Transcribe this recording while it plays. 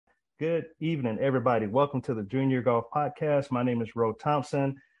Good evening, everybody. Welcome to the Junior Golf Podcast. My name is Ro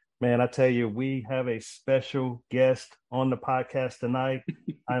Thompson. Man, I tell you, we have a special guest on the podcast tonight.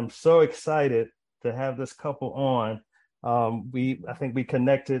 I'm so excited to have this couple on. I think we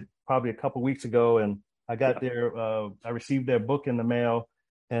connected probably a couple weeks ago, and I received their book in the mail.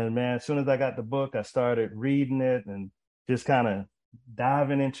 And man, as soon as I got the book, I started reading it and just kind of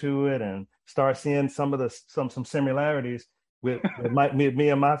diving into it and start seeing some similarities with me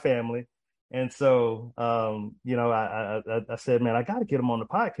and my family. And so, I said, man, I got to get them on the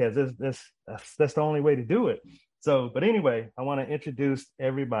podcast. That's the only way to do it. So, but anyway, I want to introduce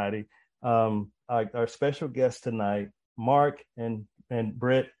everybody. Our special guests tonight, Mark and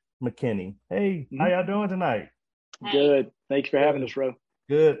Britt McKinney. Hey, how y'all doing tonight? Good. Thanks for having us, Ro.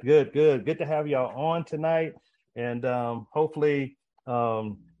 Good. Good to have y'all on tonight. And hopefully,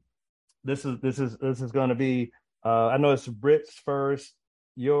 this is going to be. I know it's Britt's first,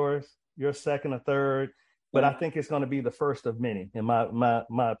 your second or third, but I think it's going to be the first of many, in my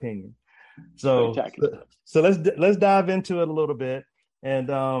opinion. So let's dive into it a little bit, and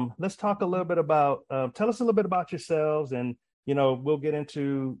let's talk a little bit about. Tell us a little bit about yourselves, and we'll get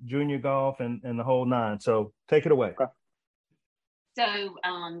into junior golf and the whole nine. So take it away. Okay. So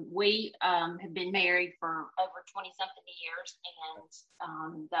we have been married for over 20-something years,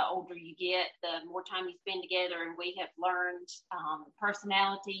 and the older you get, the more time you spend together, and we have learned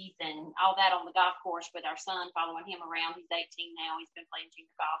personalities and all that on the golf course with our son, following him around. He's 18 now. He's been playing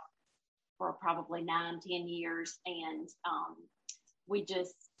junior golf for probably 9-10 years, and we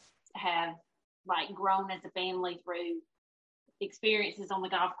just have grown as a family through experiences on the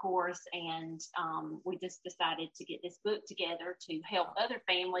golf course, and we just decided to get this book together to help other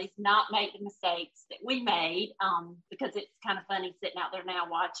families not make the mistakes that we made, because it's kind of funny sitting out there now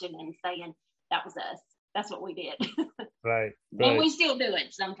watching and saying that was us, that's what we did. Right. And we still do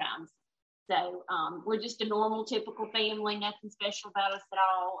it sometimes. So we're just a normal, typical family, nothing special about us at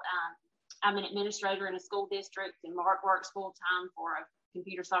all. I'm an administrator in a school district, and Mark works full-time for a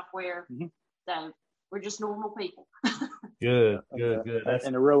computer software. So we're just normal people. Good.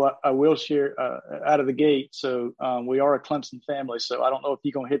 And I will share out of the gate. So we are a Clemson family. So I don't know if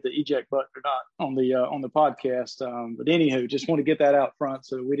you're gonna hit the eject button or not on the podcast. But anywho, just want to get that out front.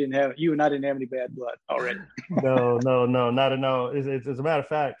 So you and I didn't have any bad blood already. No, not at all. It's as a matter of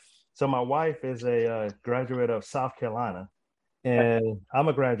fact. So my wife is a graduate of South Carolina, and I'm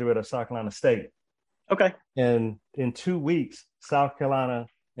a graduate of South Carolina State. Okay. And in 2 weeks, South Carolina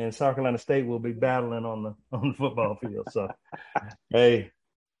and South Carolina State will be battling on the football field. So, hey,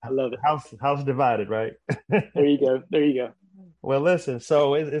 I love it. House divided, right? There you go. Well, listen.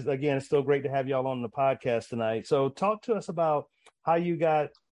 So it's still great to have y'all on the podcast tonight. So, talk to us about how you got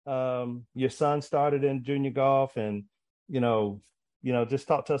your son started in junior golf, and just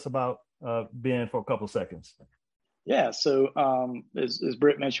talk to us about Ben for a couple seconds. Yeah. So as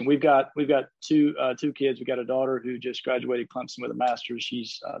Britt mentioned, we've got two kids. We got a daughter who just graduated Clemson with a master's.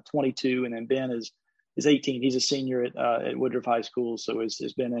 She's 22, and then Ben is 18. He's a senior at Woodruff High School, so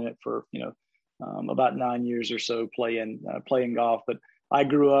has been in it for about 9 years or so playing golf. But I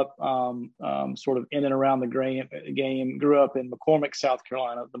grew up sort of in and around the game. Grew up in McCormick, South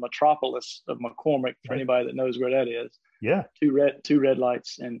Carolina, the metropolis of McCormick. For anybody that knows where that is. Yeah. Two red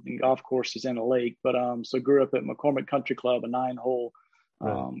lights and golf courses and a lake. But so grew up at McCormick Country Club, a 9-hole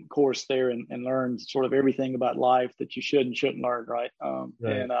course there, and learned sort of everything about life that you should and shouldn't learn, right?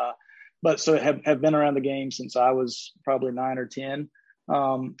 But so have been around the game since I was probably 9 or 10.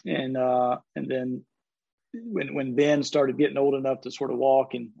 And then when Ben started getting old enough to sort of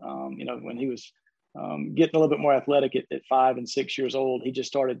walk, and when he was getting a little bit more athletic at 5 and 6 years old, he just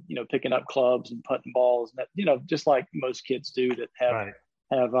started picking up clubs and putting balls, and just like most kids do that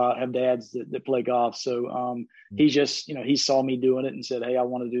have dads that play golf. So he just he saw me doing it and said, hey, I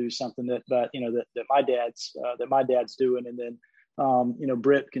want to do something that my dad's doing. And then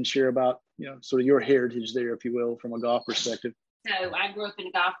Britt can share about sort of your heritage there, if you will, from a golf perspective. So I grew up in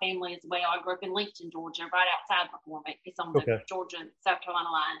a golf family as well. I grew up in Lincoln, Georgia, right outside McCormick. It's on the Georgia-South Carolina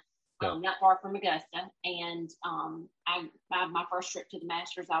line, not far from Augusta. And I my first trip to the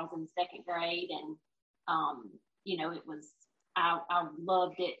Masters, I was in the second grade, and it was I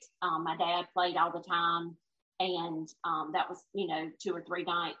loved it. My dad played all the time, and that was 2 or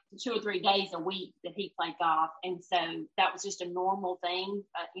 3 days a week that he played golf, and so that was just a normal thing.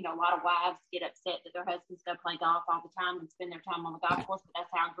 A lot of wives get upset that their husbands go play golf all the time and spend their time on the golf course, but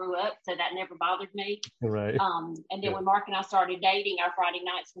that's how I grew up, so that never bothered me. Right. And then when Mark and I started dating, our Friday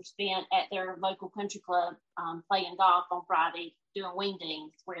nights were spent at their local country club, playing golf on Friday, doing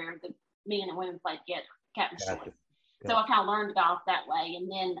wingdings, where the men and women played together, captain choice. So I kind of learned golf that way.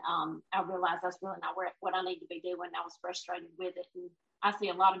 And then I realized that's really not what I need to be doing. I was frustrated with it. And I see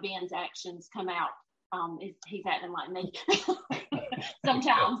a lot of Ben's actions come out. He's acting like me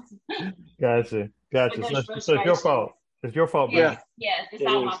sometimes. Gotcha. So it's your fault. It's your fault, Ben. Yes, it's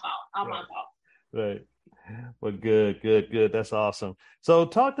all my fault. All my fault. Right. Well, good. That's awesome. So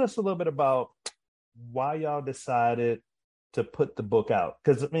talk to us a little bit about why y'all decided to put the book out.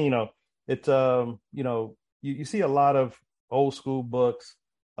 Because, I mean, it's, you see a lot of old school books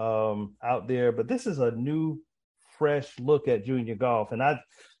out there, but this is a new, fresh look at junior golf. And like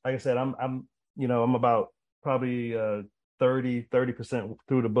I said, I'm about probably 30%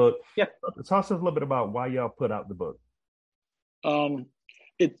 through the book. Yeah. Talk to us a little bit about why y'all put out the book.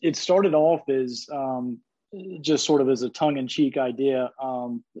 It started off as just sort of as a tongue-in-cheek idea,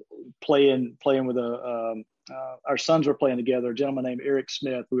 playing with our sons were playing together. A gentleman named Eric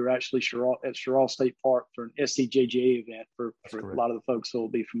Smith. We were actually at Sherrall State Park for an SCJGA event for a lot of the folks who will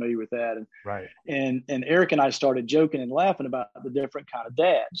be familiar with that. And right. And Eric and I started joking and laughing about the different kind of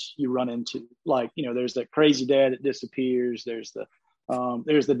dads you run into. Like, there's that crazy dad that disappears. There's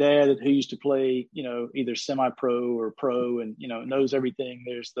the dad who used to play, either semi-pro or pro and, knows everything.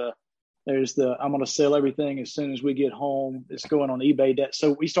 There's the I'm going to sell everything as soon as we get home. It's going on eBay.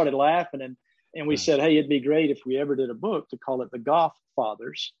 So we started laughing and we said, hey, it'd be great if we ever did a book to call it The Golf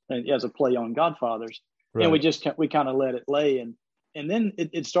Fathers, and as a play on Godfathers. Right. And we kind of let it lay. And then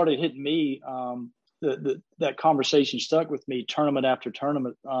it started hitting me. That conversation stuck with me tournament after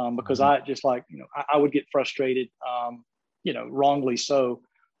tournament because I just I would get frustrated, wrongly so,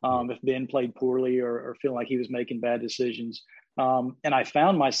 if Ben played poorly or feeling like he was making bad decisions. And I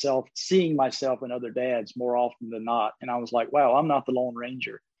found myself seeing myself in other dads more often than not. And I was like, wow, I'm not the Lone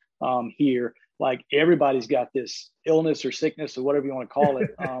Ranger here. Like everybody's got this illness or sickness or whatever you want to call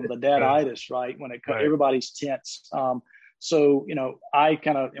it, the daditis, right? When everybody's tense. So, I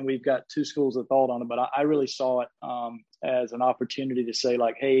and we've got two schools of thought on it, but I really saw it as an opportunity to say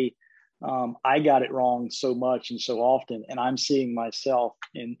like, hey, I got it wrong so much and so often, and I'm seeing myself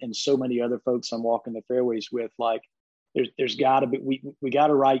in so many other folks I'm walking the fairways with. Like, there's got to be we got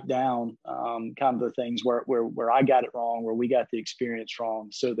to write down kind of the things where I got it wrong, where we got the experience wrong,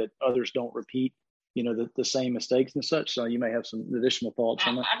 so that others don't repeat, the same mistakes and such. So you may have some additional thoughts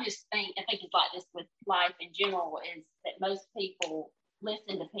on that. I think it's like this with life in general, is that most people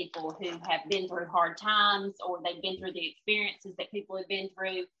listen to people who have been through hard times or they've been through the experiences that people have been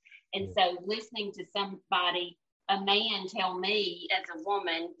through. And so listening to somebody, a man, tell me as a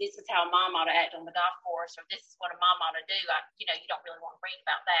woman, this is how a mom ought to act on the golf course, or this is what a mom ought to do, you don't really want to read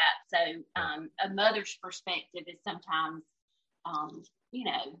about that. So a mother's perspective is sometimes,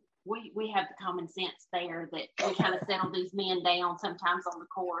 we have the common sense there that we kind of settle these men down sometimes on the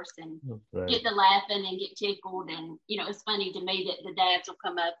course and get to laughing and get tickled. And, it's funny to me that the dads will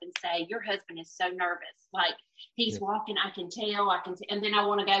come up and say, your husband is so nervous. Like he's walking, I can tell. And then I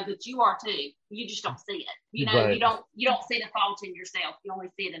want to go, but you are too. You just don't see it. You don't see the fault in yourself. You only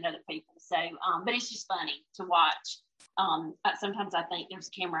see it in other people. So, but it's just funny to watch. Sometimes I think there's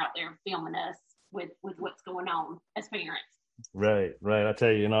a camera out there filming us with what's going on as parents. Right. I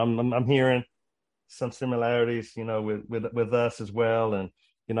tell you, I'm hearing some similarities, with us as well. And,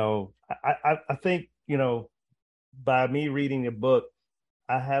 I think, by me reading your book,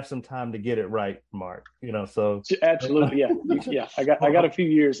 I have some time to get it right, Mark, so. Absolutely. Yeah. I got a few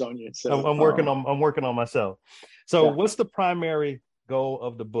years on you. So I'm working on myself. So what's the primary goal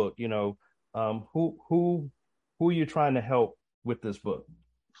of the book? Who are you trying to help with this book?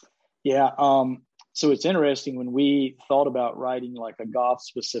 Yeah. So it's interesting, when we thought about writing like a golf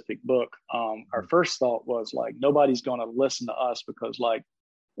specific book, our first thought was like, nobody's going to listen to us because like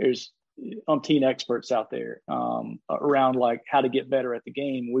there's umpteen experts out there around like how to get better at the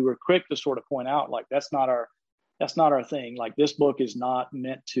game. We were quick to sort of point out like, that's not our thing. Like this book is not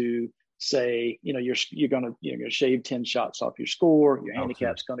meant to say, you're going to shave 10 shots off your score. Your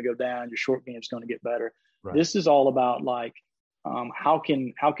handicap's going to go down. Your short game's going to get better. Right. This is all about like, how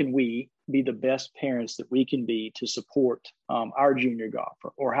can we be the best parents that we can be to support our junior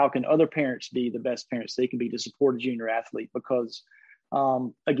golfer, or how can other parents be the best parents they can be to support a junior athlete? Because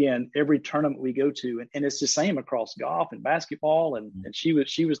again, every tournament we go to, and it's the same across golf and basketball, and she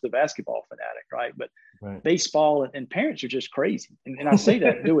was the basketball fanatic, right? But baseball and parents are just crazy, and I say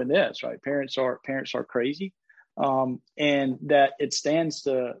that doing this, right? Parents are crazy. And that it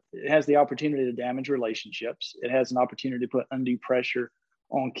has the opportunity to damage relationships. It has an opportunity to put undue pressure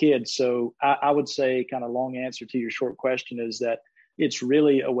on kids. So I would say, kind of long answer to your short question, is that it's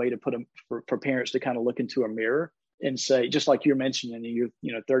really a way to for parents to kind of look into a mirror and say, just like you're mentioning,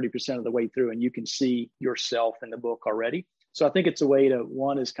 you're 30% of the way through, and you can see yourself in the book already. So I think it's a way to,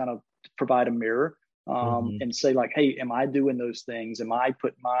 one is kind of provide a mirror, and say like, hey, am I doing those things? Am I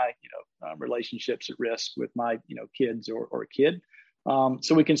putting my relationships at risk with my kids or a kid?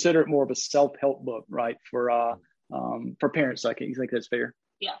 So we consider it more of a self-help book, right? For parents. Like, you think that's fair?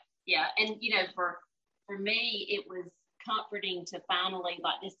 Yeah. And for me, it was comforting to finally,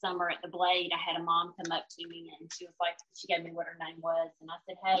 like this summer at the Blade, I had a mom come up to me and she was like, she gave me what her name was, and I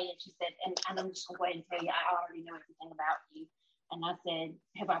said, hey, and she said, and I'm just gonna go ahead and tell you, I already know everything about you. And I said,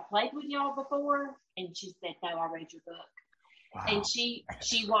 have I played with y'all before? And she said, no, I read your book. Wow. And she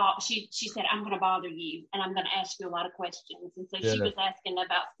said, I'm going to bother you and I'm going to ask you a lot of questions. And so she was asking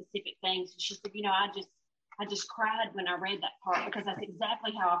about specific things. And she said, I just cried when I read that part because that's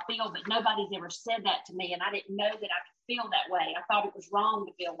exactly how I feel, but nobody's ever said that to me. And I didn't know that I could feel that way. I thought it was wrong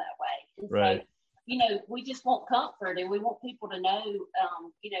to feel that way. And so, we just want comfort, and we want people to know,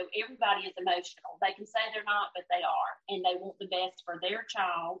 everybody is emotional. They can say they're not, but they are, and they want the best for their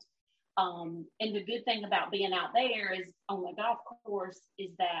child. And the good thing about being out there is on the golf course is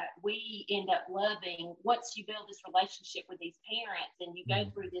that we end up loving, once you build this relationship with these parents and you go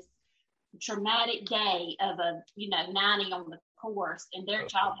through this traumatic day of 90 on the course, and their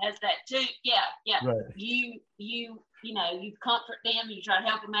child has that too. Right. You comfort them, you try to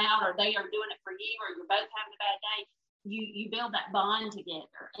help them out, or they are doing it for you, or you're both having a bad day. You build that bond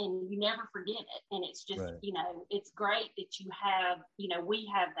together, and you never forget it. And it's just it's great that you have we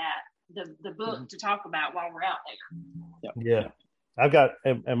have that the book to talk about while we're out there. Yeah. I've got,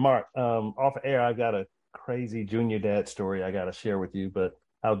 and Mark, off air, I've got a crazy junior dad story I got to share with you, but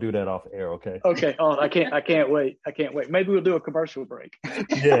I'll do that off air. Okay. Oh, I can't wait. Maybe we'll do a commercial break.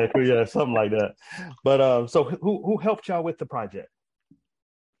 yeah, something like that. But so who helped y'all with the project?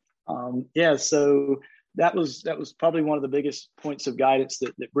 So that was probably one of the biggest points of guidance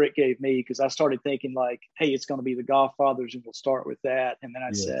that Britt gave me, because I started thinking like, hey, it's going to be the Golf Fathers, and we'll start with that. And then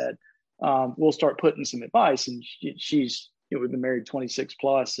I said, we'll start putting some advice. And she's we've been married 26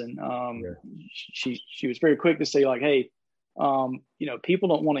 plus, and she was very quick to say like, hey, people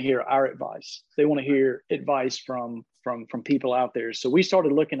don't want to hear our advice. They want to hear advice from people out there. So we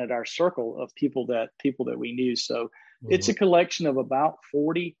started looking at our circle of people that we knew. So it's a collection of about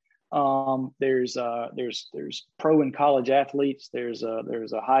 40. There's pro and college athletes. There's a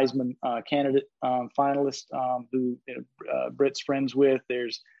Heisman candidate finalist who Britt's friends with.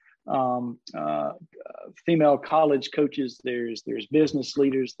 There's female college coaches. There's business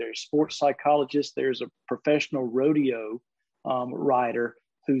leaders. There's sports psychologists. There's a professional rodeo rider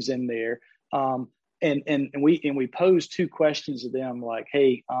who's in there, and we posed two questions to them, like,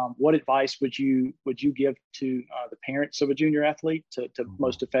 hey, what advice would you give to the parents of a junior athlete to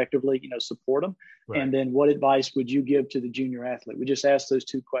most effectively support them, and then what advice would you give to the junior athlete? We just asked those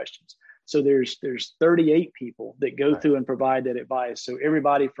two questions. So there's 38 people that go through and provide that advice. So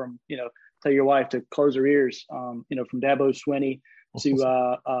everybody from tell your wife to close her ears, from Dabo Swinney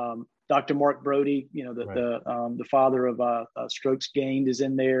to Dr. Mark Brody, the father of Strokes Gained is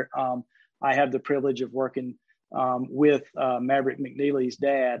in there. I have the privilege of working with Maverick McNeely's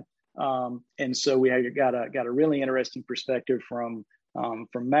dad, and so we got a really interesting perspective from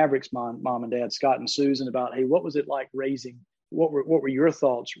Maverick's mom and dad, Scott and Susan, about, hey, what was it like raising? What were your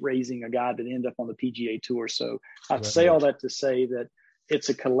thoughts raising a guy that ended up on the PGA Tour? So I say all that to say that it's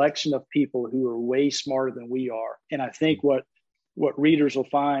a collection of people who are way smarter than we are, and I think what readers will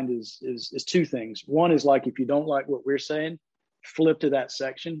find is two things. One is, like, if you don't like what we're saying, flip to that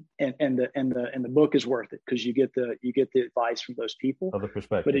section, and the book is worth it, because you get the advice from those people. Other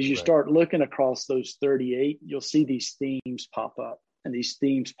perspective. But as you start looking across those 38, you'll see these themes pop up,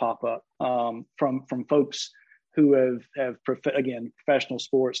 from folks who have professional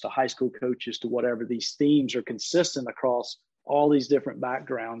sports to high school coaches to whatever. These themes are consistent across all these different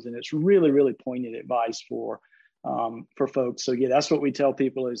backgrounds, and it's really, really poignant advice for folks. So that's what we tell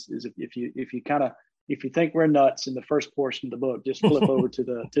people is if you think we're nuts in the first portion of the book, just flip over to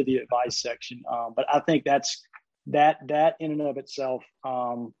the advice section. But I think that in and of itself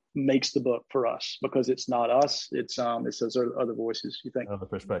makes the book for us, because it's not us, it's those other voices. You think other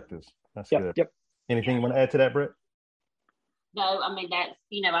perspectives. That's good. Yep. Anything you want to add to that, Britt? No, I mean, that's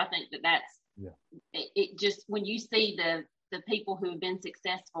I think that's it. Just when you see the people who have been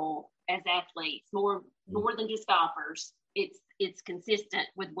successful as athletes, more than just golfers, it's consistent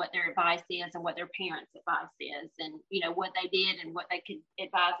with what their advice is and what their parents' advice is, and what they did and what they could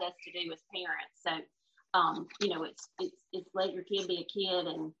advise us to do as parents. So it's let your kid be a kid,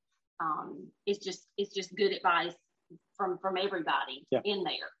 and it's just good advice from everybody in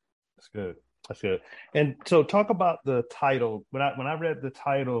there. That's good. That's good. And so talk about the title. When I read the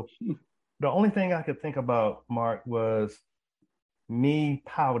title, the only thing I could think about, Mark, was me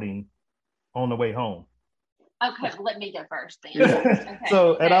pouting on the way home. Okay, well, let me go first then. Okay.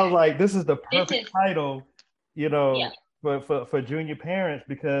 So, and I was like, this is the perfect title, Yeah. for junior parents,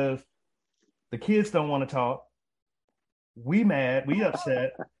 because the kids don't want to talk. We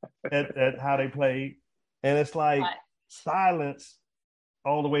upset at how they played. And it's like silence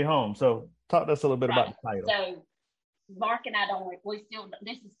all the way home. So talk to us a little bit about the title. So Mark and I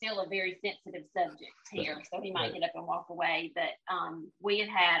this is still a very sensitive subject here. So he might get up and walk away. But we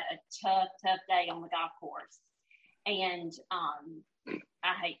had a tough day on the golf course. And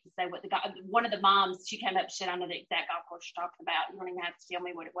I hate to say one of the moms, she came up and said, I know the exact golf course you're talking about. You don't even have to tell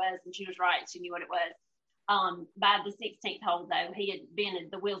me what it was. And she was right. She knew what it was. By the 16th hole, though,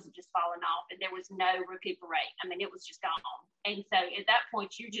 the wheels had just fallen off and there was no recuperate. I mean, it was just gone. And so at that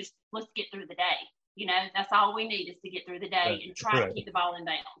point, let's get through the day. That's all we need is to get through the day and try to keep the ball in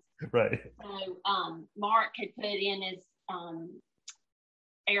bounds. Right. So Mark had put in his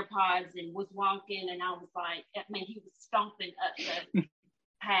AirPods and was walking, and I was like, he was stomping up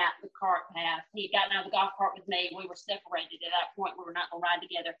the cart path. He had gotten out of the golf cart with me. We were separated at that point. We were not going to ride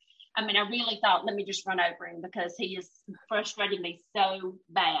together. I really thought, let me just run over him because he is frustrating me so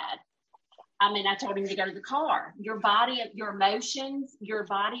bad. I told him to go to the car. Your body, your emotions, your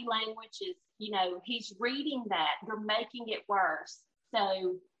body language is, he's reading that. You're making it worse.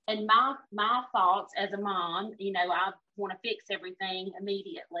 So, and my thoughts as a mom, I want to fix everything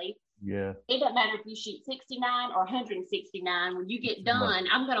immediately. Yeah. It doesn't matter if you shoot 69 or 169. When you get done,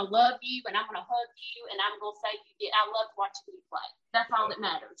 I'm going to love you and I'm going to hug you and I'm going to say I love watching you play. That's all that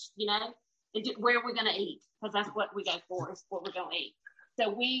matters, where we're going to eat, because that's what we go for, is what we're going to eat. So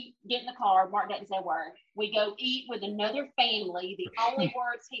we get in the car. Mark doesn't say a word. We go eat with another family. The only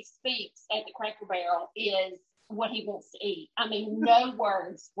words he speaks at the Cracker Barrel is what he wants to eat. No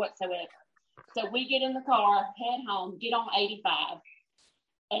words whatsoever. So we get in the car, head home, get on 85.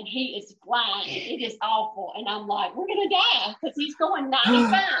 And he is flying. It is awful. And I'm like, we're going to die because he's going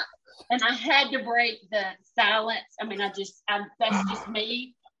 95. And I had to break the silence. That's just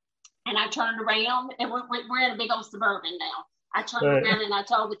me. And I turned around, and we're in a big old Suburban now. I turned around and I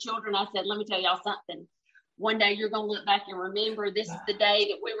told the children, I said, let me tell y'all something. One day you're going to look back and remember this is the day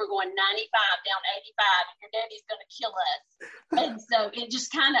that we were going 95 down 85 and your daddy's going to kill us. And so it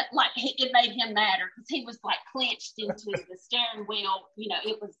just kind of it made him madder because he was clenched into the steering wheel.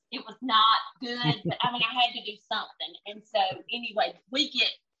 It was not good, but I had to do something. And so anyway, we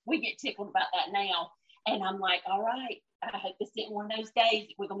get tickled about that now. And I'm like, all right, I hope this isn't one of those days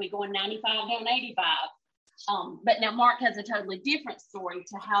that we're going to be going 95 down 85. But now Mark has a totally different story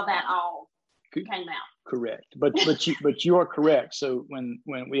to how that all came out. Correct. But you are correct. So when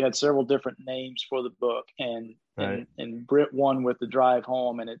we had several different names for the book, and Britt won with the drive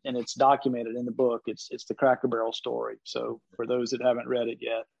home, and it's documented in the book. It's the Cracker Barrel story. So for those that haven't read it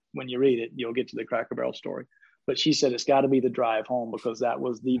yet, when you read it, you'll get to the Cracker Barrel story. But she said it's got to be the drive home because that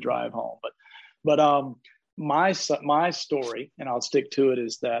was the drive home. But my story, and I'll stick to it,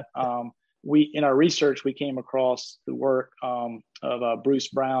 is that in our research, we came across the work of Bruce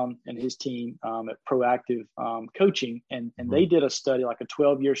Brown and his team at Proactive Coaching. And they did a study, like a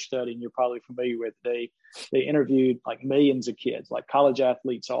 12-year study, and you're probably familiar with it. They interviewed millions of kids, like college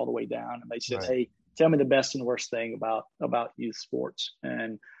athletes all the way down. And they said, hey, tell me the best and worst thing about youth sports.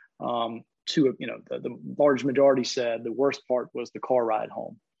 And the large majority said the worst part was the car ride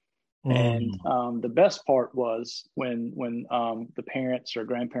home. And the best part was when the parents or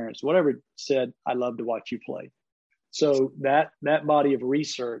grandparents, whatever, said, I love to watch you play. So that body of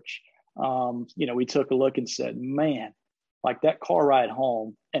research, we took a look and said, man, that car ride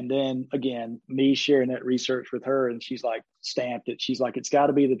home. And then again, me sharing that research with her, and she's stamped it. She's like, it's got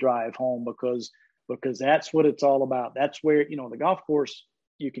to be the drive home because that's what it's all about. That's where, the golf course,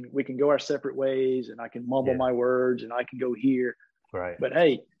 we can go our separate ways, and I can mumble my words and I can go here. Right. But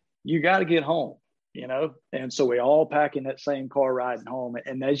hey, you got to get home, and so we all pack in that same car riding home.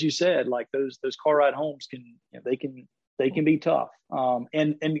 And as you said, those car ride homes they can be tough.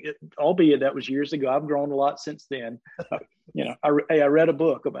 And albeit that was years ago, I've grown a lot since then. I read a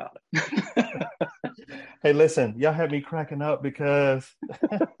book about it. Hey, listen, y'all had me cracking up because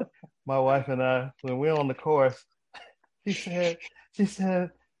my wife and I, when we're on the course, she said,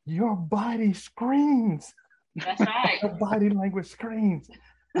 your body screams. That's right. Your body language screams.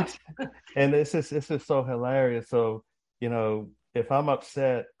 And it's just so hilarious. So, if I'm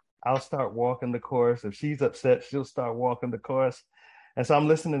upset, I'll start walking the course. If she's upset, she'll start walking the course. And so I'm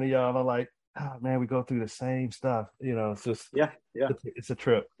listening to y'all, and I'm like, oh, man, we go through the same stuff. It's just it's a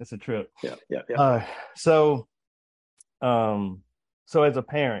trip. It's a trip. So so as a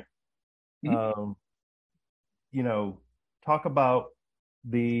parent, mm-hmm. Talk about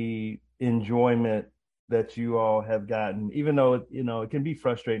the enjoyment that you all have gotten, even though it can be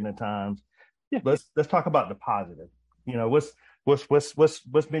frustrating at times. Yeah. Let's talk about the positive.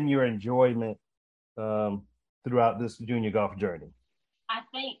 What's been your enjoyment throughout this junior golf journey? I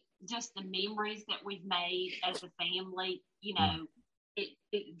think just the memories that we've made as a family,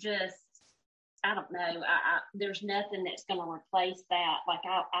 it just, I don't know. There's nothing that's going to replace that. Like,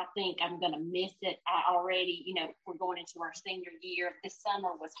 I think I'm going to miss it. I already, we're going into our senior year. This summer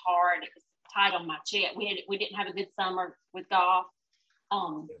was hard. It was tight on my chest. We didn't have a good summer with golf.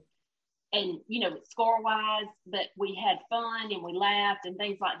 And, score wise, but we had fun and we laughed and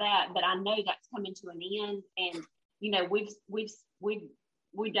things like that. But I know that's coming to an end. And,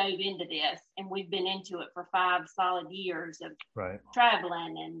 we dove into this and we've been into it for 5 solid years of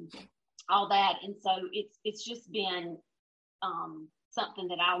traveling and all that. And so it's just been something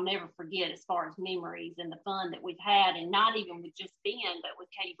that I'll never forget as far as memories and the fun that we've had, and not even with just Ben, but with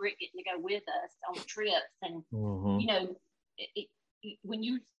Katie Britt getting to go with us on trips. And, mm-hmm. When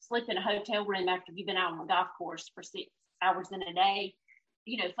you sleep in a hotel room after you've been out on the golf course for 6 hours in a day,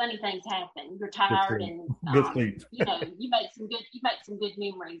 funny things happen. You're tired, and you make some good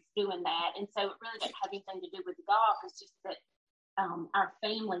memories doing that. And so it really doesn't have anything to do with the golf. It's just that our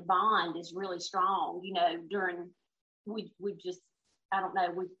family bond is really strong.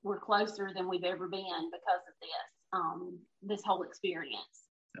 We're closer than we've ever been because of this whole experience.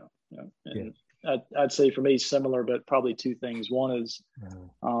 I'd say for me similar, but probably 2 things. One is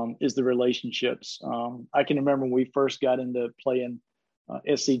the relationships. I can remember when we first got into playing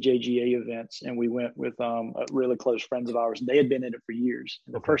SCJGA events, and we went with really close friends of ours, and they had been in it for years.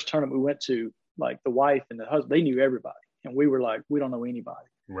 And the first tournament we went to, like the wife and the husband, they knew everybody, and we were like, we don't know anybody.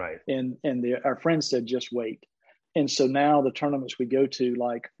 Right. And our friends said, just wait. And so now the tournaments we go to,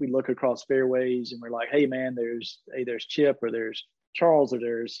 like, we look across fairways and we're like, hey man, there's Chip, or there's Charles, or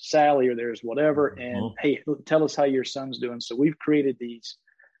there's Sally, or there's whatever. Mm-hmm. And hey, tell us how your son's doing. So we've created these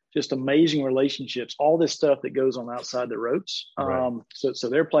just amazing relationships, all this stuff that goes on outside the ropes. Right. So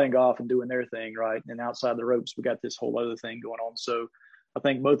they're playing golf and doing their thing, right? And outside the ropes, we got this whole other thing going on. So I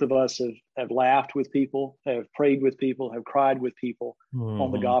think both of us have laughed with people, have prayed with people, have cried with people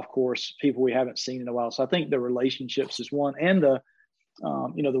on the golf course, people we haven't seen in a while. So I think the relationships is one, and the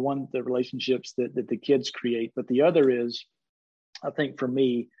relationships that the kids create. But the other is, I think for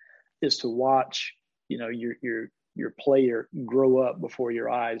me, is to watch, your player grow up before your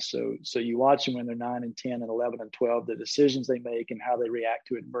eyes. So you watch them when they're 9 and 10 and 11 and 12, the decisions they make and how they react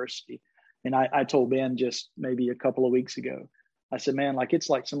to adversity. And I told Ben just maybe a couple of weeks ago, I said, man, like, it's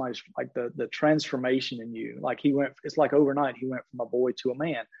like somebody's, like the transformation in you. Like it's like overnight, he went from a boy to a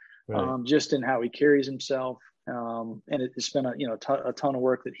man, right. Just in how he carries himself. And it's been a ton of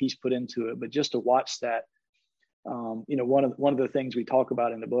work that he's put into it, but just to watch that, one of the things we talk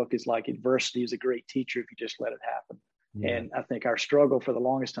about in the book is, like, adversity is a great teacher if you just let it happen. Yeah. And I think our struggle for the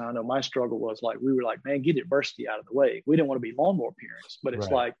longest time, I know my struggle was, like, we were like, man, get adversity out of the way. We didn't want to be lawnmower parents, but it's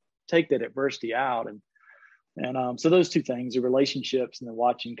like, take that adversity out. And so those 2 things, the relationships and then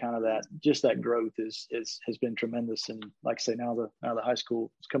watching kind of that growth has been tremendous. And like I say, now the high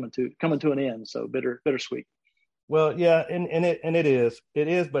school is coming to an end. So bittersweet. Well, yeah. And it is,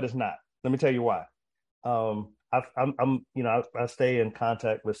 but it's not. Let me tell you why. I stay in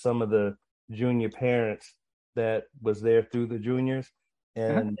contact with some of the junior parents that was there through the juniors,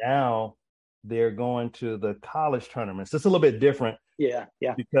 and now they're going to the college tournaments. It's a little bit different. Yeah.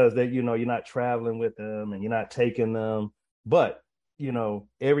 Because you're not traveling with them and you're not taking them, but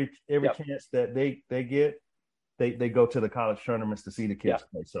every chance that they get, they go to the college tournaments to see the kids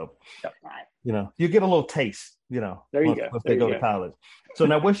play. So, you get a little taste, there you go. Once they go to college. So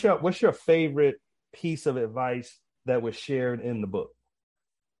now what's your favorite piece of advice that was shared in the book?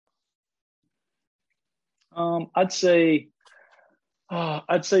 I'd say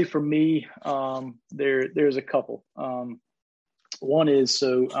for me, there's a couple. One is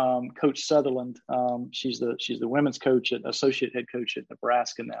Coach Sutherland. She's the women's coach, associate head coach at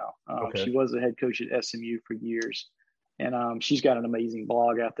Nebraska now. Okay. She was the head coach at SMU for years, and she's got an amazing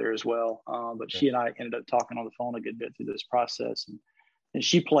blog out there as well. But she and I ended up talking on the phone a good bit through this process, and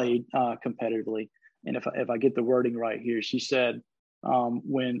she played competitively. And if I get the wording right here, she said,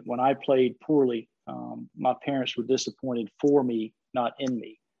 when I played poorly, my parents were disappointed for me, not in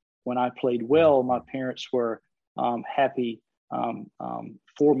me. When I played well, my parents were happy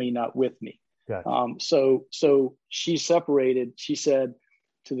for me, not with me. Gotcha. So she separated. She said,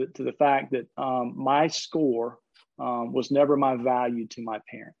 to the fact that my score was never my value to my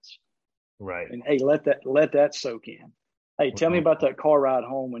parents. Right. And hey, let that soak in. Hey, tell me about that car ride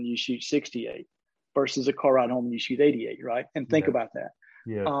home when you shoot 68 versus a car ride home when you shoot 88, right? And think about that.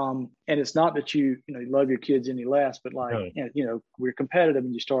 Yeah. And it's not that you love your kids any less, but like, we're competitive,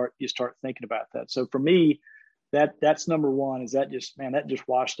 and you start thinking about that. So for me, that's number one. Is that just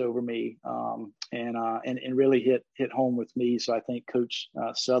washed over me, and really hit home with me. So I thank Coach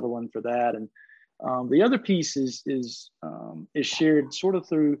Sutherland for that. And the other piece is shared sort of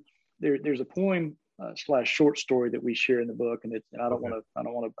through there's a poem / short story that we share in the book, and I don't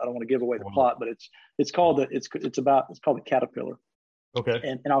want to give away the plot, but it's called the Caterpillar. Okay.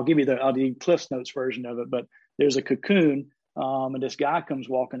 And I'll give you the Cliff's Notes version of it, but there's a cocoon, and this guy comes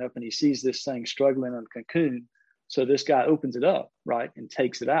walking up and he sees this thing struggling in a cocoon. So this guy opens it up, right, and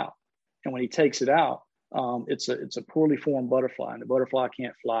takes it out. And when he takes it out, it's a poorly formed butterfly, and the butterfly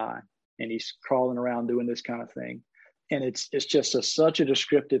can't fly, and he's crawling around doing this kind of thing. And it's just such a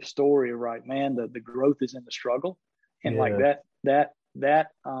descriptive story, right, man? The growth is in the struggle, and like that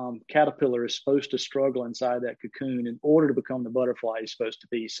caterpillar is supposed to struggle inside that cocoon in order to become the butterfly he's supposed to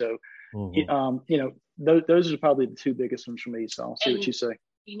be. So, those are probably the two biggest ones for me. So I'll see what you say.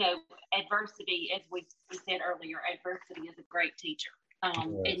 Adversity, as we said earlier, adversity is a great teacher.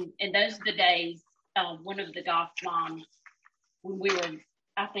 And those are the days. One of the golf moms, when we were,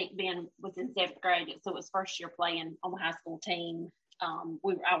 I think Ben was in 7th grade, so it was first year playing on the high school team.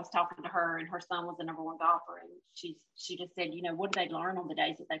 I was talking to her, and her son was the number 1 golfer, and she just said, what do they learn on the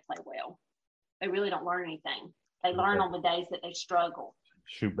days that they play well? They really don't learn anything. They learn on the days that they struggle.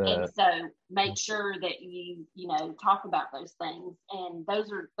 Shoot bad. And so make sure that you talk about those things, and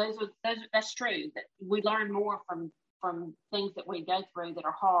that's true. That we learn more from things that we go through that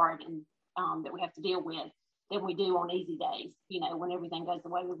are hard and that we have to deal with than we do on easy days. When everything goes the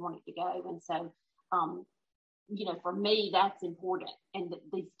way we want it to go, and so. For me, that's important. And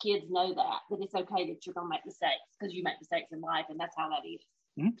these kids know that it's okay that you're going to make mistakes, because you make mistakes in life, and that's how that is.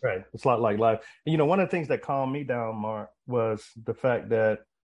 Right. It's a lot like life. And, one of the things that calmed me down, Mark, was the fact that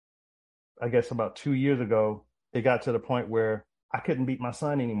I guess about 2 years ago, it got to the point where I couldn't beat my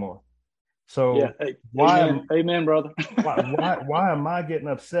son anymore. So amen, brother. why am I getting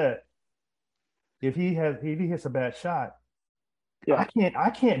upset if he hits a bad shot? Yeah. I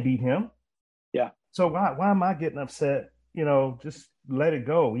can't beat him. Yeah. So why am I getting upset? Just let it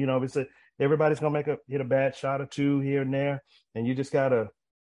go. Everybody's gonna hit a bad shot or two here and there, and you just gotta,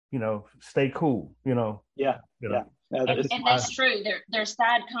 stay cool. Yeah. And that's true. There's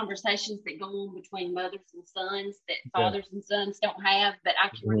side conversations that go on between mothers and sons that fathers and sons don't have. But I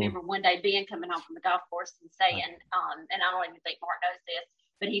can remember one day Ben coming home from the golf course and saying, and I don't even think Mark knows this,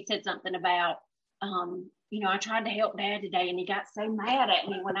 but he said something about, I tried to help Dad today, and he got so mad at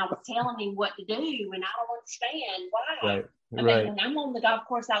me when I was telling him what to do, and I don't understand why. Right. I mean, when I'm on the golf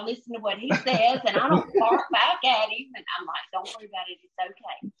course, I listen to what he says, and I don't bark back at him. And I'm like, "Don't worry about it. It's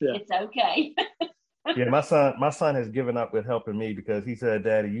okay. It's okay." Yeah, my son has given up with helping me, because he said,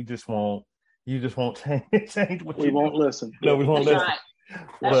 "Daddy, you just won't change what we won't listen." No, we won't listen. Right.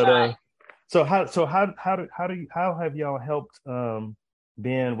 That's right. So how have y'all helped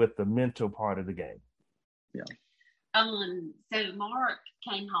Ben with the mental part of the game? Yeah. So Mark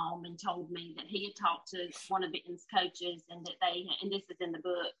came home and told me that he had talked to one of Ben's coaches, and that and this is in the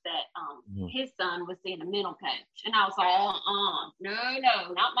book, that his son was seeing a mental coach. And I was like, no,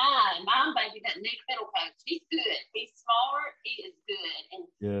 not mine. My baby doesn't need a mental coach. He's good. He's smart. He is good.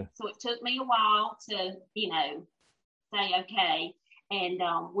 And so it took me a while to, say, okay. And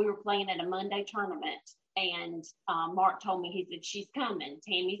we were playing at a Monday tournament, and Mark told me, he said, "She's coming.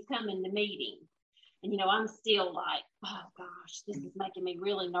 Tammy's coming to meeting." And, I'm still like, oh, gosh, this is making me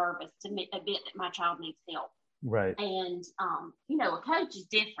really nervous to admit that my child needs help. Right. And, a coach is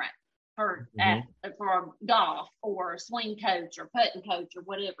different for golf, or a swing coach or putting coach or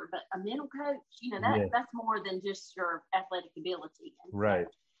whatever. But a mental coach, that's more than just your athletic ability. And right.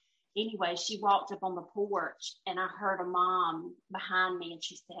 So, anyway, she walked up on the porch, and I heard a mom behind me, and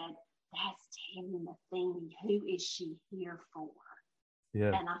she said, "That's Tammy Matheny. Who is she here for?"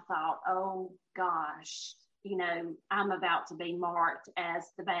 Yeah. And I thought, oh gosh, I'm about to be marked as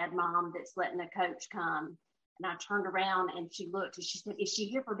the bad mom that's letting the coach come. And I turned around, and she looked, and she said, "Is she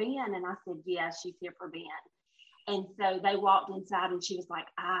here for Ben?" And I said, "Yeah, she's here for Ben." And so they walked inside, and she was like,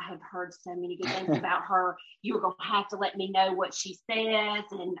 "I have heard so many good things about her. You're going to have to let me know what she says.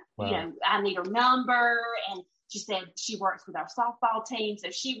 And, I need her number." And she said she works with our softball team. So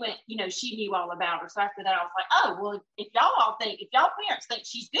she went, she knew all about her. So after that, I was like, oh, well, if y'all parents think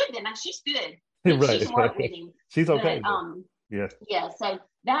she's good, then she's good. Right. She can work with him. She's okay. Yeah. So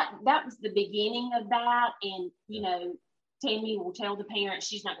that was the beginning of that. And, Tammy will tell the parents,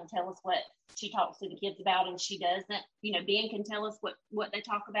 she's not going to tell us what she talks to the kids about, and she doesn't. Ben can tell us what they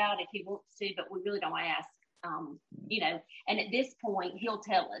talk about if he wants to, but we really don't ask. And at this point, he'll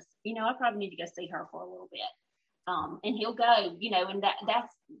tell us, I probably need to go see her for a little bit. And he'll go, and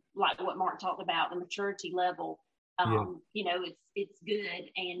that's like what Mark talked about, the maturity level. It's good,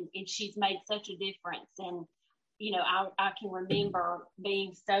 and she's made such a difference. And, I can remember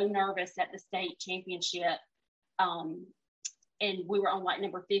being so nervous at the state championship. And we were on like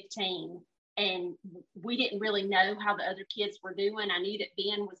number 15, and we didn't really know how the other kids were doing. I knew that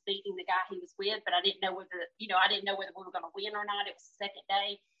Ben was beating the guy he was with, but I didn't know whether we were going to win or not. It was the second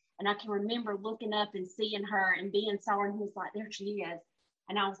day. And I can remember looking up and seeing her, and Ben saw her, and he was like, there she is.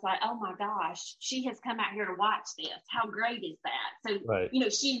 And I was like, oh my gosh, she has come out here to watch this. How great is that? So, right.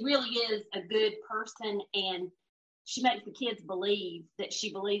 She really is a good person, and she makes the kids believe that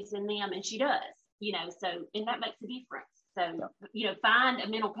she believes in them, and she does, and that makes a difference. So, find a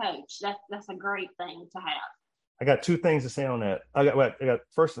mental coach. That's a great thing to have. I got two things to say on that. The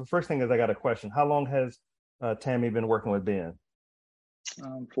first thing is I got a question. How long has Tammy been working with Ben?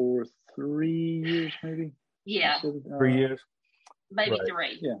 For 3 years, maybe. Yeah. 3 years? Maybe right.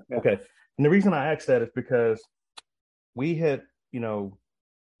 3. Yeah. Okay. And the reason I asked that is because we had, as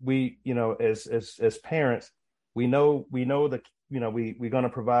parents, we know that, we're going to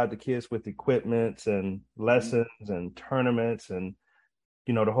provide the kids with equipment and lessons and tournaments and,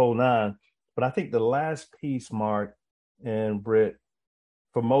 the whole nine. But I think the last piece, Mark and Britt,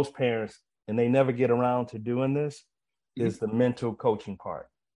 for most parents, and they never get around to doing this, is the mental coaching part.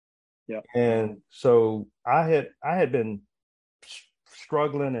 Yeah. And so I had been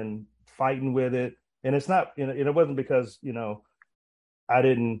struggling and fighting with it. And it's not, it wasn't because, I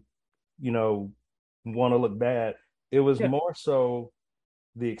didn't, want to look bad. It was more so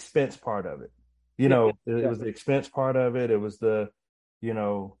the expense part of it. It was the expense part of it. It was the,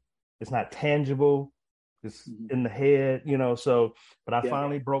 it's not tangible. It's in the head, but I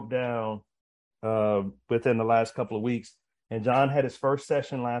finally broke down within the last couple of weeks. And John had his first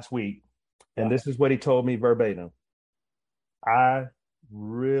session last week. And this is what he told me verbatim. I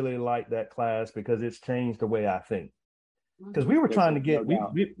really like that class because it's changed the way I think. Because we were trying to get,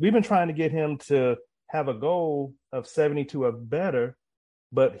 we've been trying to get him to have a goal of 72 or better,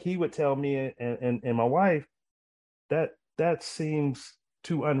 but he would tell me and my wife that seems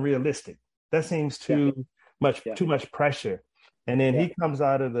too unrealistic. That seems too much pressure. And then he comes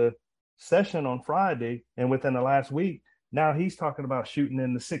out of the session on Friday, and within the last week, now he's talking about shooting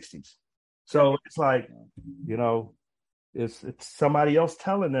in the 60s. So it's like, it's somebody else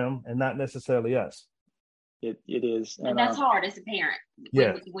telling them and not necessarily us. It is. And that's hard as a parent.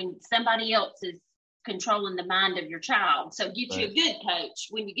 When somebody else is controlling the mind of your child. So get you a good coach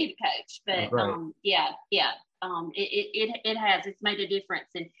when you get a coach. But it's made a difference.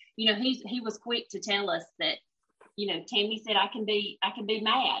 And he was quick to tell us that, Tammy said I can be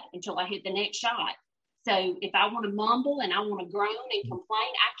mad until I hit the next shot. So if I want to mumble and I want to groan and complain,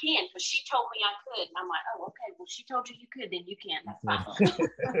 I can, because she told me I could. And I'm like, oh, okay, well, she told you could, then you can. That's fine.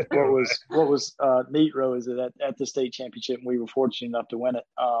 What was neat, Ro, is that at the state championship, and we were fortunate enough to win it,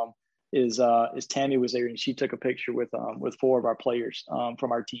 is Tammy was there, and she took a picture with 4 of our players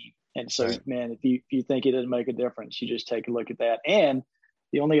from our team. And so, man, if you think it doesn't make a difference, you just take a look at that. And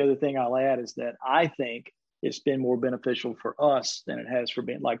the only other thing I'll add is that I think it's been more beneficial for us than it has for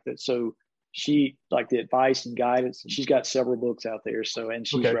being like that. So she, like the advice and guidance, she's got several books out there. So, and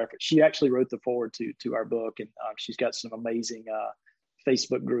she's referenced, she actually wrote the foreword to our book, and she's got some amazing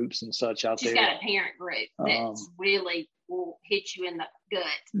Facebook groups and such out there. She's got a parent group that's really will hit you in the gut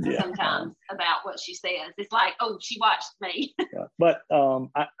sometimes about what she says. It's like, oh, she watched me. But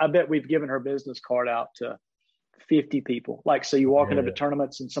I bet we've given her business card out to 50 people. Like, so you walk into the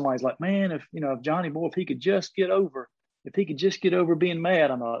tournaments and somebody's like, man, if Johnny Boy, if he could just get over being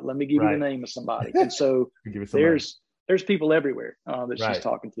mad, I'm like, let me give you the name of somebody. And so there's people everywhere that she's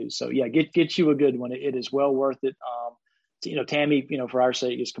talking to. So get you a good one. It is well worth it. Tammy, for our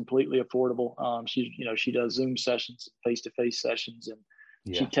sake, is completely affordable. She does Zoom sessions, face-to-face sessions, and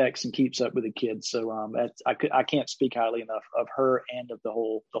she texts and keeps up with the kids. So I can't speak highly enough of her and of the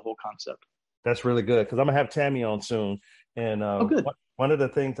whole concept. That's really good, because I'm gonna have Tammy on soon. And one of the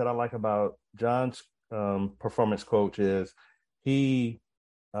things that I like about John's performance coach is he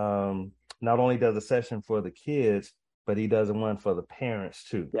not only does a session for the kids, but he does one for the parents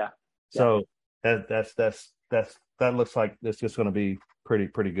too. So that looks like it's just going to be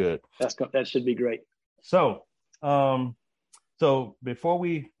pretty good. That should be great. So before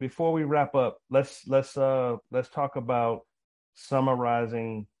we wrap up, let's talk about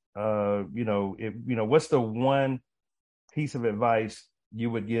summarizing, what's the one piece of advice you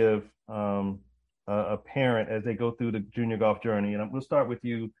would give a parent as they go through the junior golf journey? And we'll start with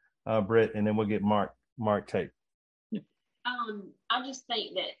you, Britt, and then we'll get Mark take. I just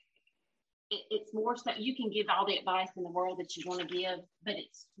think that it's more so you can give all the advice in the world that you want to give, but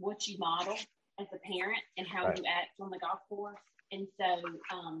it's what you model as a parent and how you act on the golf course. And so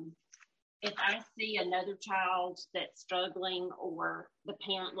if I see another child that's struggling, or the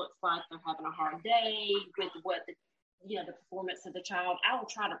parent looks like they're having a hard day with the performance of the child, I will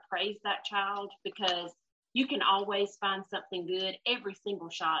try to praise that child, because you can always find something good. Every single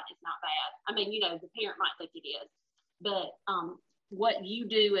shot is not bad. I mean, the parent might think it is, but what you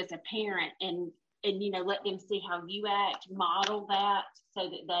do as a parent and let them see how you act, model that, so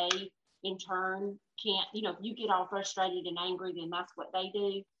that they in turn can't, if you get all frustrated and angry, then that's what they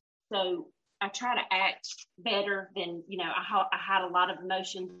do. So I try to act better than, I had a lot of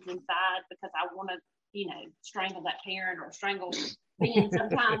emotions inside, because I want to, strangle that parent or strangle Ben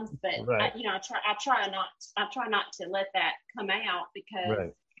sometimes, but right. I try not to let that come out,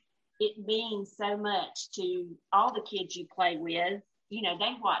 because it means so much to all the kids you play with.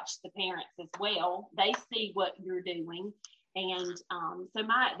 They watch the parents as well. They see what you're doing. And so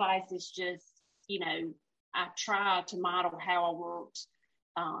my advice is just, I try to model how I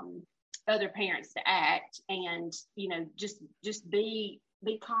want other parents to act, and, just be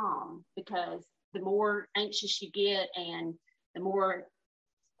calm, because the more anxious you get and the more,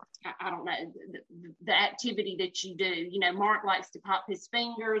 I don't know, the activity that you do. Mark likes to pop his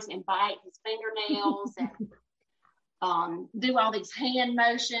fingers and bite his fingernails and do all these hand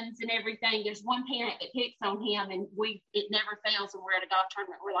motions and everything. There's one parent that picks on him, and it never fails when we're at a golf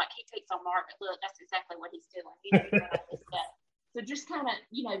tournament. We're like, he picks on Mark, but look, that's exactly what he's doing. Doing all this stuff. So just kind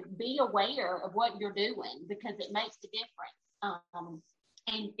of, be aware of what you're doing, because it makes a difference.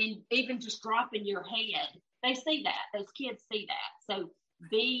 And even just dropping your head, they see that. Those kids see that. So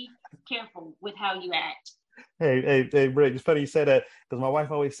be careful with how you act. Hey, Britt, it's funny you said that, because my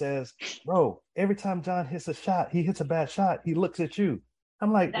wife always says, bro, every time John hits a shot, he hits a bad shot, he looks at you.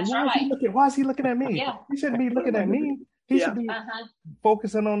 I'm like, why is he looking at me? Yeah. He shouldn't be looking at me. He should be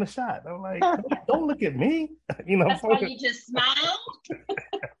focusing on the shot. I'm like, don't look at me. That's why you just smile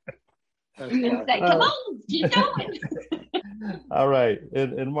and say, come on, keep going. All right.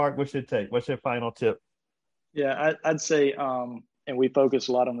 And Mark, what's your take? What's your final tip? Yeah, I'd say, and we focus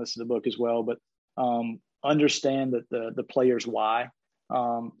a lot on this in the book as well, but understand that the player's why.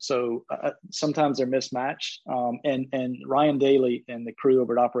 So sometimes they're mismatched. And Ryan Daly and the crew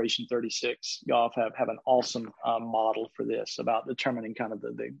over at Operation 36 Golf have an awesome model for this, about determining kind of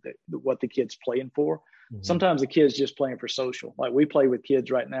the what the kid's playing for. Mm-hmm. Sometimes the kid's just playing for social. Like, we play with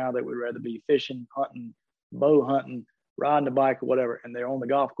kids right now that would rather be fishing, hunting, bow hunting, riding a bike or whatever, and they're on the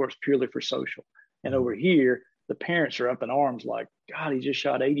golf course purely for social. And over here, the parents are up in arms like, God, he just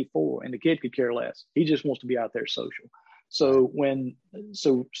shot 84, and the kid could care less. He just wants to be out there social. So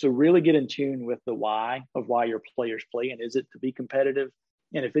really get in tune with the why of why your players play, and is it to be competitive?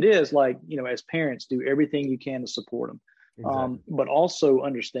 And if it is, as parents, do everything you can to support them. Exactly. But also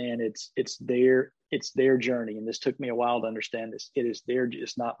understand it's their journey, and this took me a while to understand this.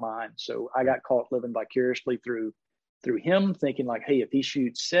 It's not mine. So I got caught living vicariously through him, thinking like, hey, if he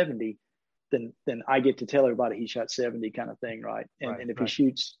shoots 70, then I get to tell everybody he shot 70, kind of thing, right? And if he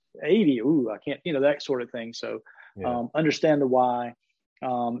shoots 80, I can't, that sort of thing. So understand the why.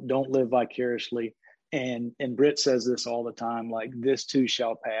 Don't live vicariously. And Britt says this all the time, like, this too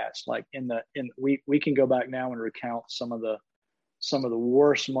shall pass. Like we can go back now and recount some of the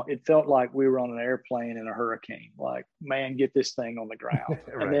worst. It felt like we were on an airplane in a hurricane. Like, man, get this thing on the ground.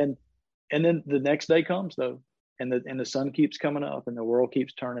 Right. And then the next day comes though, and the sun keeps coming up, and the world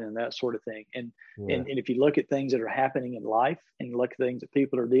keeps turning, and that sort of thing. And if you look at things that are happening in life, and you look at things that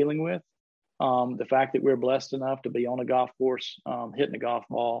people are dealing with, the fact that we're blessed enough to be on a golf course, hitting a golf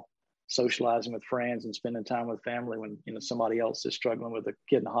ball, socializing with friends, and spending time with family when somebody else is struggling with a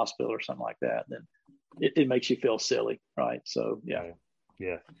kid in the hospital or something like that, then it makes you feel silly, right? So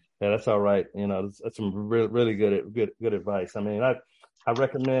yeah, that's all right. That's some really good advice. I mean, I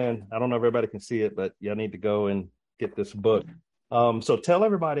recommend, I don't know if everybody can see it, but y'all need to go and get this book. So tell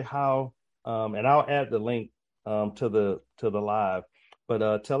everybody how, and I'll add the link to the live,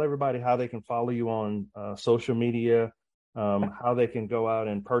 but tell everybody how they can follow you on social media, how they can go out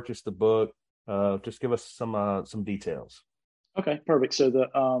and purchase the book. Just give us some details. Okay, perfect.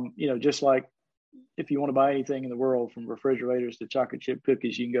 So just like if you want to buy anything in the world, from refrigerators to chocolate chip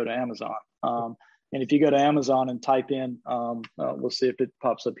cookies, you can go to Amazon. And if you go to Amazon and type in, we'll see if it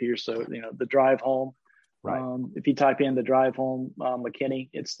pops up here. So, the drive home, Right. If you type in the Drive Home McKinney,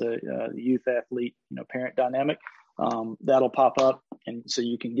 it's the youth athlete, parent dynamic. That'll pop up, and so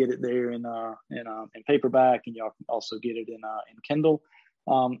you can get it there in paperback, and y'all can also get it in Kindle.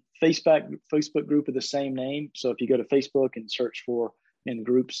 Facebook group of the same name. So if you go to Facebook and search for in the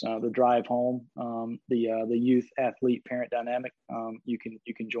groups the Drive Home, the youth athlete parent dynamic, you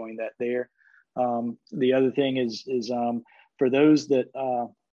can join that there. The other thing is for those that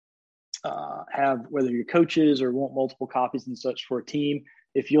have, whether you're coaches or want multiple copies and such for a team,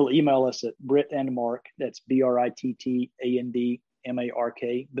 if you'll email us at Britt and Mark, that's BRITTANDMARK,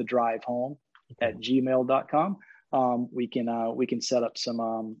 the Drive Home at gmail.com. We can set up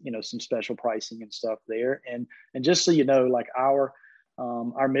some some special pricing and stuff there. And just so you know, like our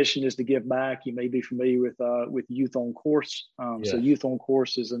mission is to give back. You may be familiar with Youth on Course. So Youth on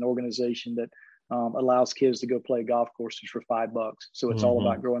Course is an organization that allows kids to go play golf courses for $5. So it's all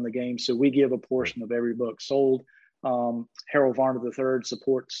about growing the game. So we give a portion of every book sold. Harold Varner III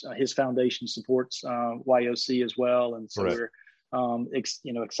supports, his foundation supports YOC as well. And so we're,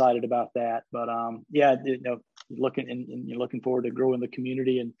 excited about that. But you're looking forward to growing the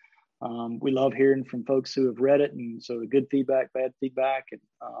community. And we love hearing from folks who have read it. And so the good feedback, bad feedback, and,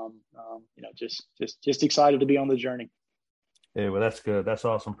 just excited to be on the journey. Yeah, well, that's good. That's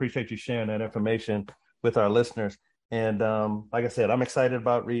awesome. Appreciate you sharing that information with our listeners. And like I said, I'm excited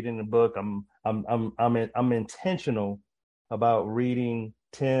about reading the book. I'm intentional about reading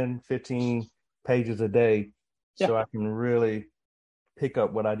 10, 15 pages a day, so I can really pick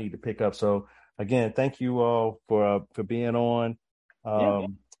up what I need to pick up. So again, thank you all for being on. I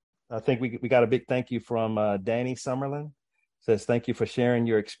think we got a big thank you from Danny Summerlin. Says thank you for sharing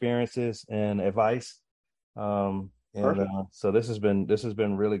your experiences and advice. So this has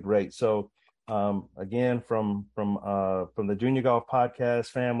been really great. So again, from the Junior Golf Podcast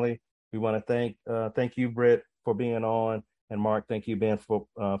family, we want to thank you, Britt, for being on, and Mark, thank you, Ben, for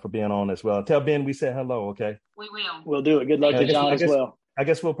being on as well. Tell Ben we said hello, okay? We will. We'll do it. Good luck to John as well. I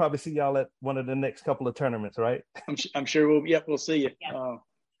guess we'll probably see y'all at one of the next couple of tournaments, right? I'm sure we'll see you.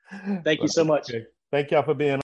 Thank you so much. Okay. Thank y'all for being on.